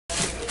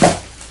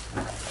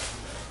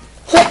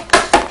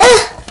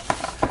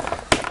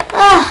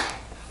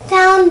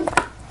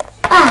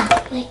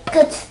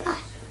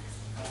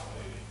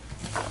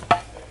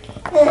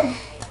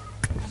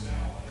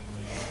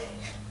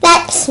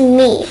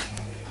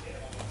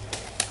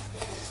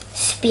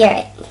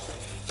Spirit.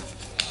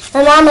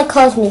 My mama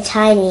calls me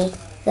Tiny,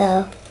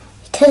 though,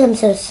 because I'm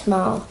so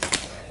small.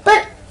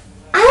 But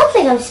I don't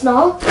think I'm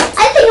small.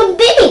 I think I'm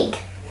big.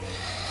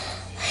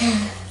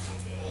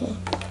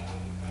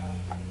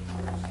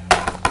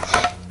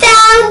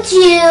 Don't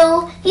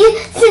you?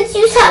 Since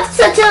you have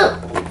such a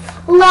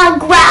long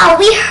growl,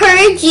 we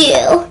heard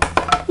you.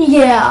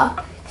 Yeah.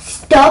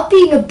 Stop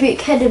being a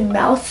big-headed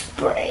mouse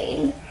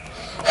brain.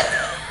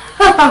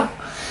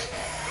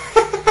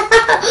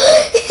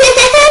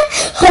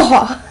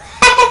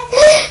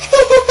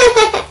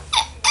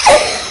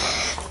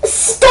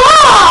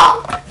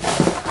 Stop!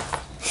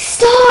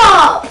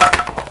 Stop!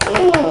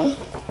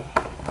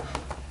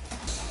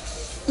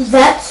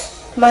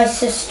 That's my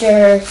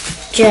sister,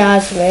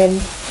 Jasmine.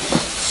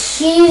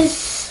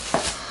 She's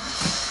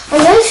a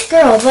nice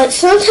girl, but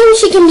sometimes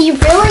she can be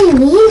really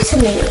mean to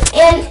me,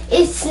 and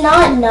it's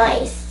not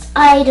nice.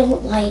 I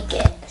don't like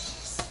it.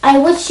 I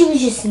wish she was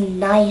just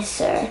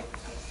nicer.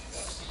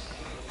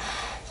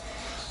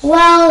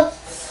 Well,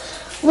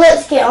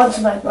 let's get on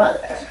to my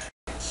brother.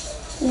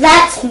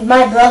 That's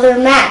my brother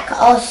Mac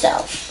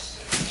also.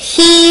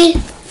 He's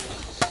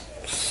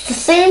the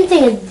same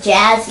thing as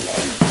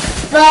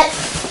Jasmine, but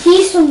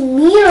he's the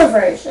meaner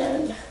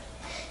version.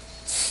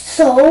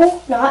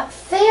 So not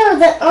fair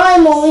that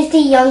I'm always the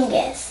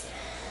youngest.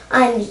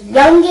 I'm the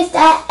youngest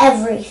at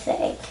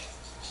everything.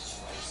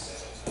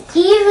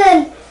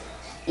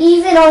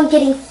 Even on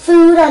getting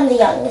food, I'm the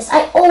youngest.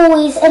 I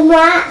always am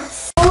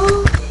last.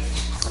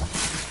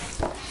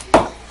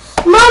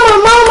 Mama!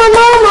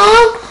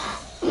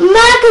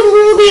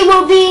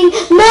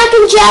 Mac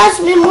and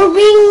Jasmine were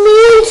being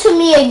mean to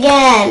me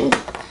again.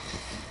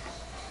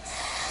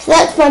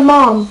 That's my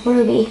mom,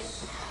 Ruby.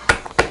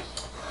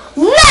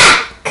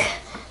 Mac!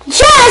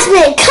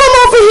 Jasmine, come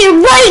over here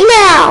right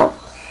now!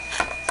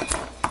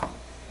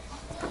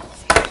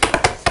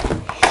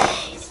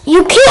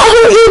 You can't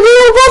hurt your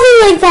little brother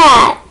like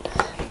that!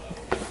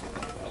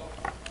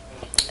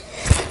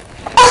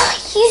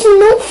 He's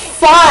no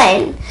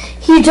fun.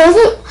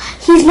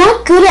 He's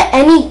not good at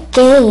any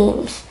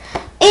games.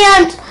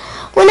 And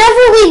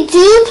whenever we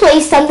do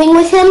play something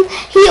with him,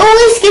 he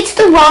always gets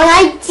the wrong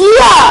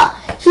idea.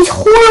 He's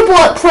horrible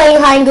at playing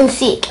hide and go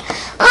seek.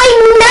 I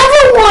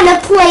never want to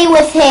play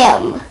with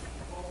him.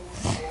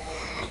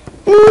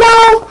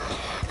 No,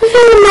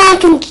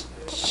 Mac and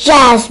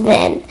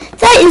Jasmine.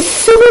 That is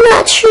so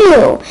not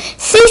true.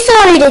 Say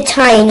sorry to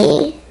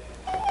Tiny.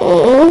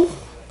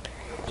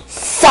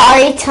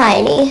 Sorry,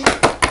 Tiny.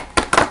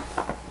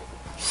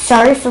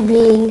 Sorry for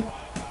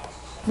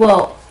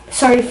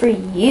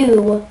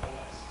you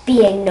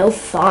being no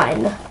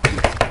fun.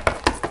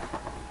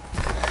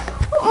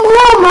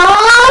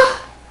 Mama!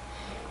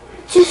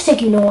 Just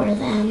ignore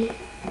them.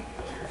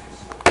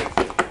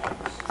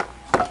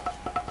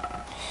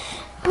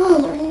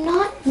 Oh, they're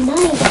not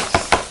nice.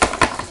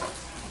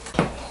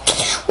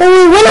 When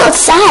we went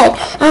outside,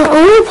 our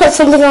owner put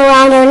something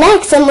around our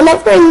necks, and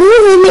whenever I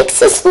move, it makes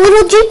this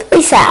little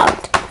jiggly sound.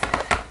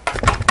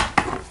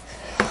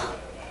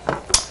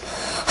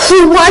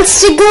 Who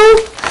wants to go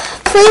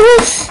play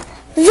with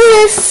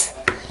this?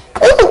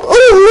 Oh,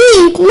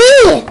 me!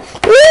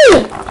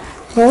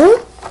 Huh?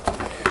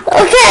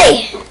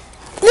 Okay.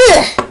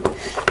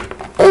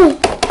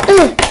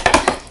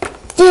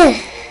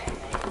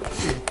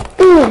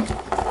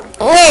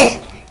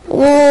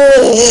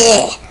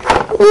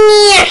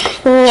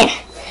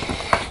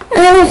 I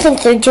don't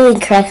think they're doing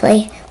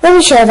correctly. Let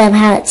me show them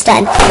how it's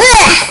done.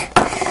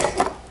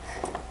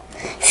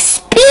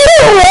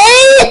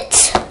 Spirit!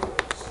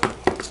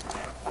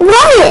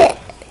 What?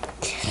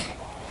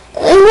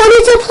 What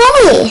did you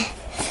play?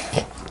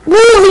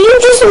 Well, you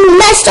just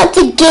messed up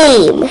the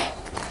game.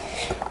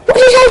 What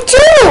did I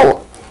do?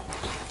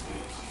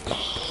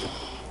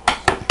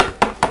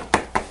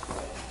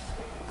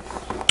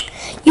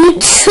 You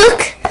took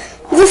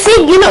the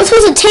thing. You're not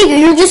supposed to take it.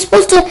 You're just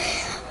supposed to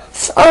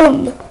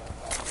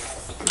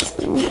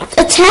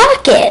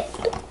attack it.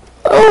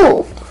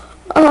 Oh.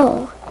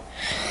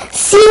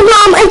 See,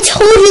 Mom, I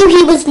told you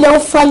he was no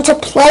fun to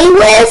play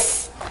with.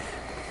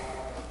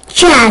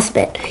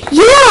 Jasmine.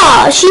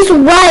 Yeah, she's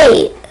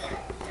right.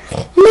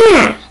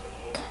 Mac.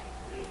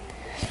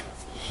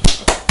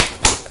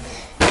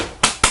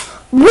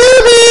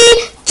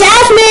 Ruby,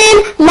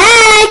 Jasmine,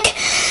 Mac,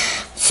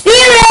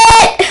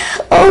 Spirit.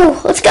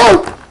 Oh, let's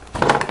go.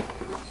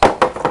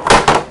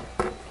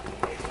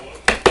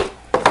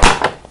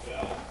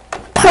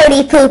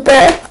 Party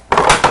pooper.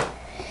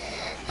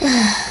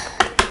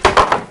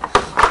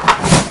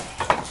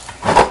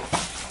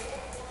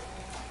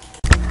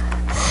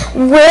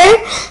 We're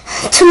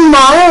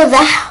tomorrow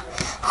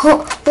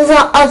the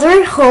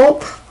other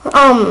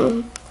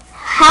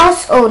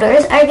house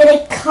owners are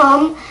gonna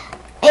come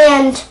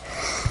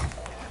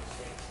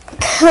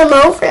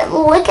over and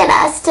look at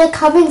us to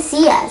come and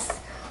see us.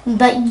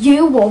 But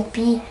you won't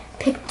be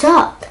picked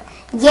up.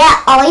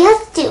 Yeah, all you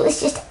have to do is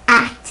just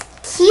act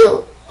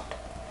cute.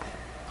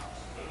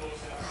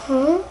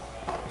 Huh?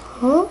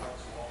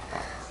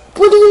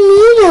 What do you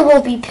mean I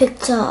won't be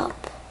picked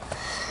up?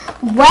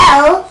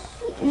 Well,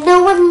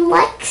 No one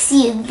likes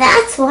you,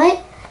 that's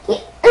what.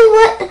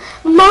 What?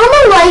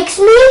 Mama likes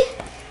me?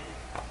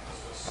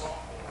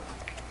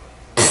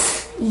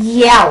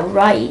 Yeah,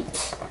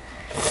 right.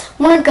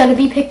 We're gonna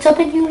be picked up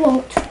and you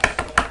won't.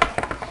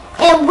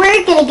 And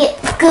we're gonna get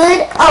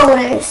good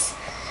owners.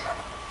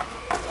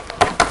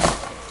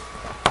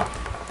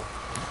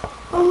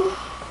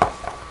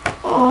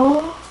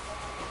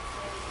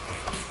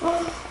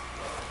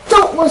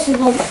 Don't listen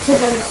to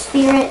them,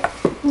 Spirit.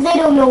 They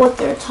don't know what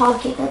they're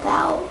talking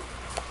about.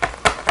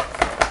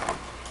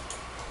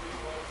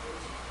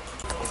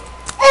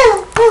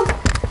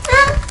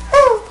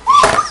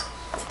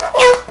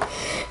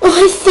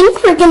 I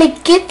think we're gonna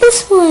get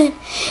this one.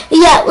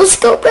 Yeah, let's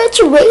go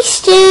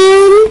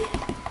graduation.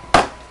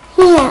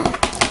 Yeah.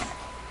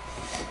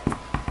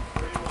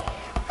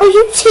 Are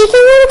you taking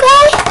little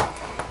guy?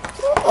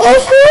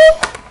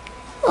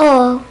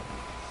 Oh.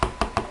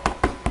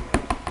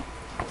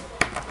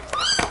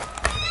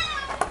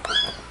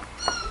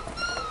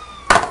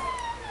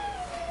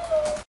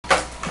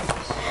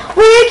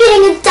 We're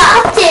getting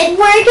adopted.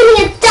 We're getting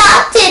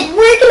adopted.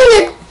 We're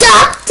getting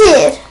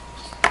adopted.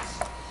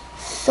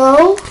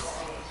 So?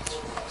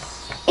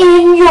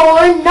 And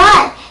you're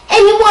not.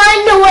 And you want to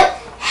know what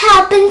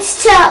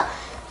happens to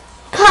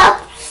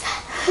pups,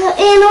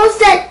 animals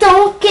that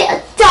don't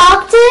get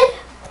adopted?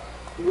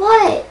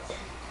 What?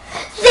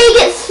 They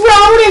get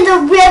thrown in the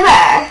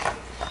river.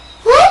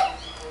 What?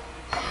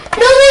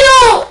 No, they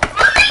don't.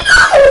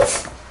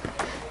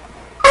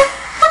 Oh my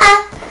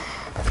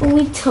God.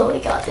 We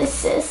totally got this,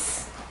 sis.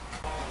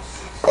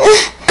 I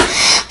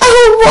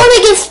don't want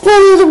to get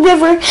thrown in the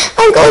river.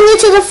 I'm going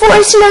into the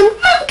forest and I'm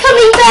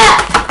coming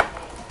back.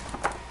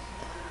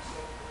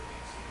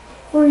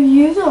 Where are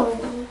you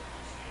going?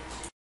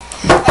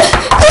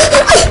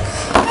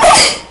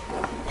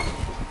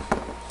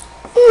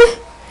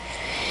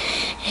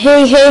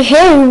 Hey,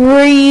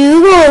 where are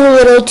you going,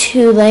 little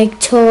two-leg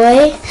toy?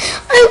 I'm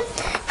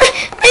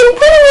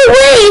running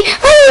away. I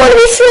don't want to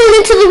be thrown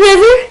into the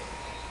river.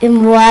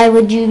 And why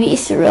would you be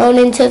thrown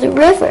into the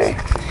river?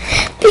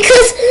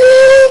 Because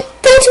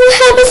that's what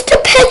happens to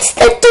pets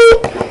that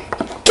don't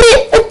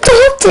get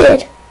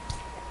adopted.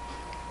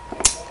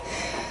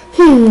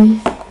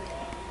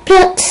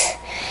 But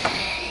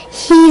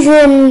he's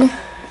in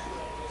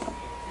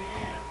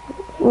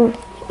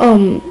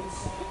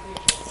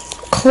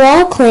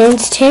Claw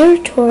Clan's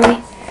territory.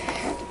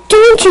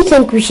 Don't you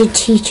think we should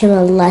teach him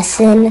a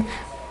lesson,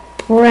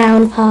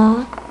 Brown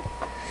Paw?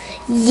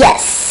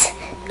 Yes,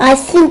 I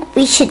think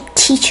we should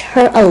teach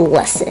her a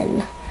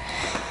lesson.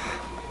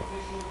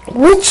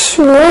 Which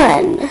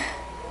one?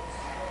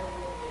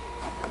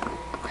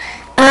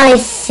 I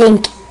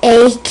think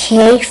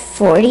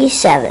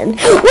AK-47.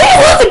 We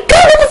have a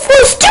gun in the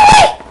forest, do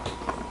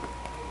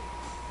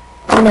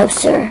we? No,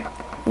 sir.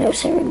 No,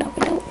 sir, no,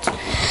 we don't.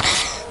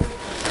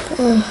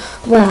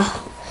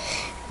 Well,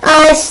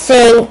 I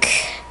think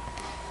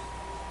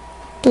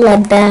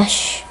Blood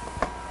Bash.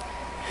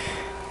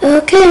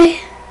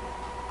 Okay.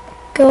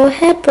 Go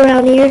ahead,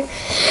 Brown Ear.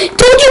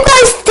 Don't you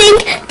guys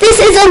think this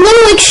is a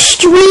little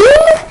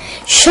extreme?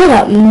 Shut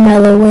up,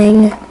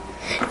 Mellowing.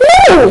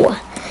 No!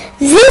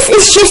 This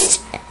is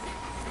just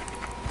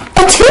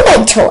a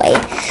two-leg toy.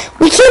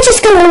 We can't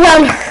just go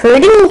around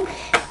hurting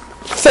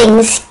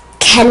things,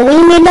 can we,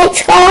 Midnight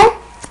Scar?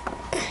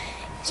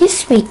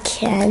 Yes, we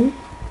can.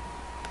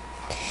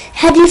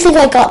 How do you think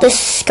I got this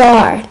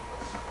scar?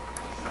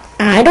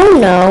 I don't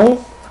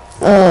know.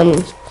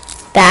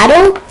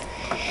 Battle?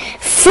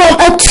 From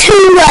a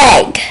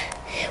two-leg.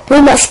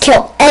 We must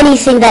kill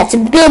anything that's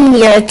been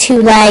near a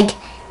two-leg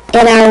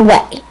in our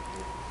way.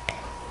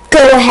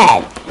 Go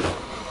ahead.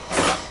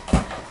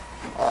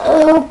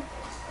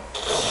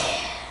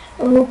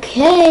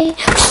 Okay.